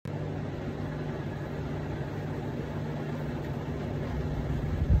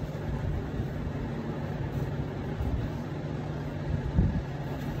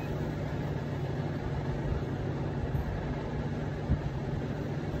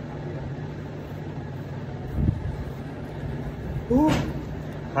Ooh.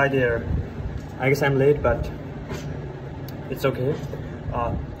 Hi there. I guess I'm late, but it's okay.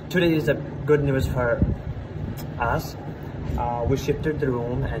 Today is a good news for us. We shifted the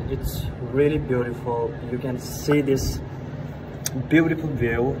room and it's really beautiful. You can see this beautiful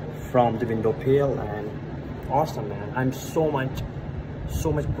view from the window sill and awesome, man. I'm so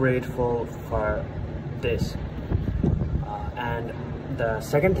much grateful for this. And the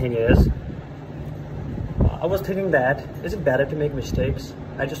second thing is, I was thinking that is it better to make mistakes?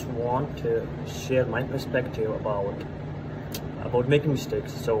 I just want to share my perspective about making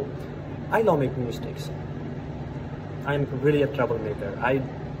mistakes. So I love making mistakes. I'm really a troublemaker. I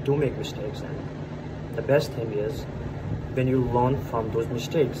do make mistakes, and the best thing is when you learn from those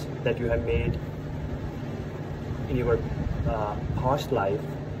mistakes that you have made in your past life.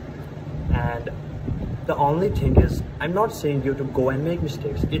 And the only thing is, I'm not saying you to go and make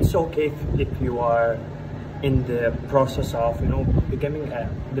mistakes. It's okay if you are in the process of becoming a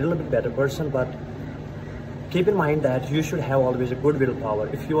little bit better person, but keep in mind that you should have always a good willpower.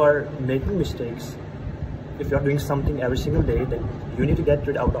 If you are making mistakes, if you are doing something every single day, then you need to get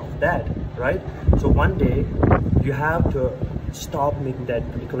rid out of that, right? So one day you have to stop making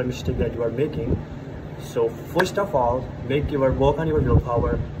that particular mistake that you are making. So first of all, work on your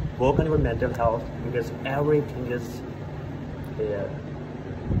willpower, work on your mental health, because everything is there.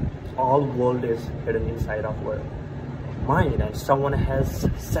 All world is hidden inside of our mind, and someone has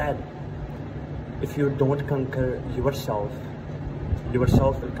said, if you don't conquer yourself,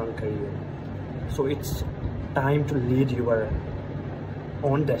 yourself will conquer you. So it's time to lead your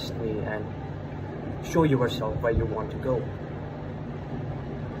own destiny and show yourself where you want to go.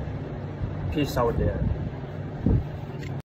 Peace out there.